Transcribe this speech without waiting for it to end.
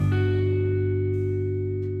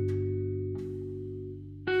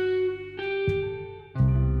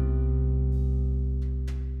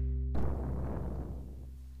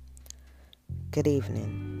Good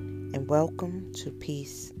evening, and welcome to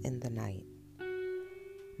Peace in the Night.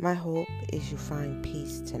 My hope is you find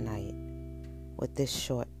peace tonight with this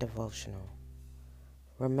short devotional.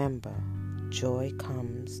 Remember, joy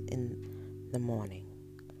comes in the morning.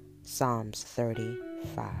 Psalms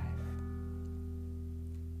 35.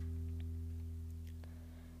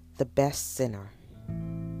 The best sinner.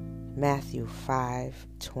 Matthew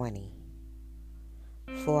 5:20.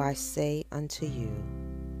 For I say unto you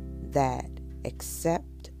that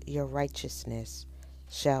except your righteousness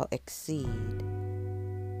shall exceed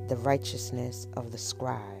the righteousness of the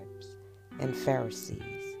scribes and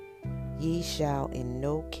Pharisees, ye shall in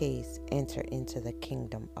no case enter into the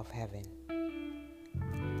kingdom of heaven.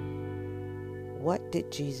 What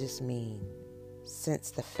did Jesus mean?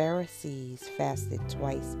 Since the Pharisees fasted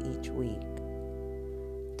twice each week,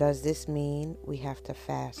 does this mean we have to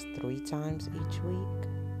fast 3 times each week?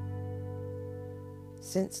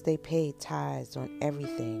 Since they paid tithes on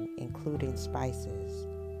everything, including spices,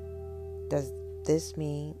 does this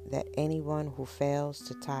mean that anyone who fails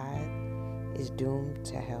to tithe is doomed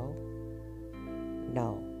to hell?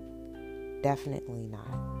 No, definitely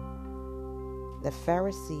not. The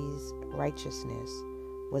Pharisees' righteousness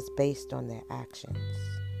was based on their actions.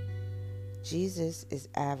 Jesus is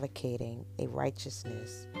advocating a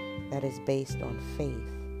righteousness that is based on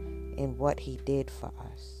faith in what he did for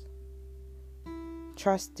us.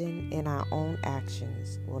 Trusting in our own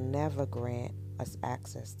actions will never grant us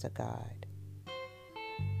access to God.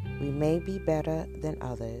 We may be better than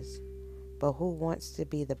others, but who wants to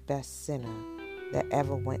be the best sinner that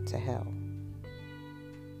ever went to hell?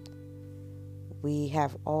 We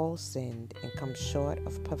have all sinned and come short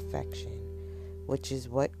of perfection, which is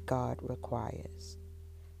what God requires.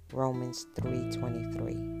 Romans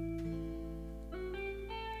 3:23.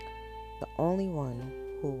 The only one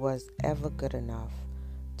who was ever good enough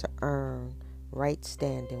to earn right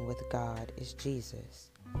standing with God is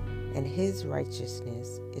Jesus, and his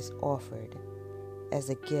righteousness is offered as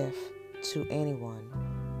a gift to anyone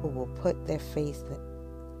who will put their faith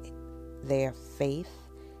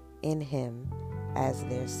in him as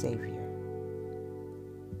their Savior.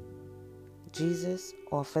 Jesus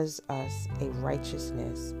offers us a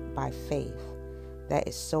righteousness by faith that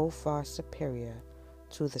is so far superior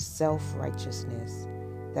to the self-righteousness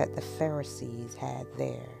that the Pharisees had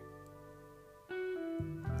there.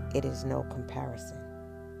 It is no comparison.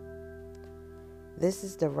 This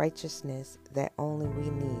is the righteousness that only we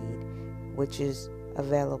need, which is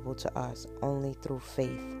available to us only through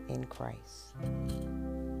faith in Christ.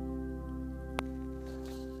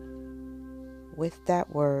 With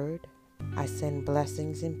that word, I send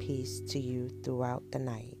blessings and peace to you throughout the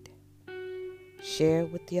night. Share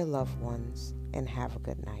with your loved ones and have a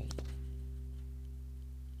good night.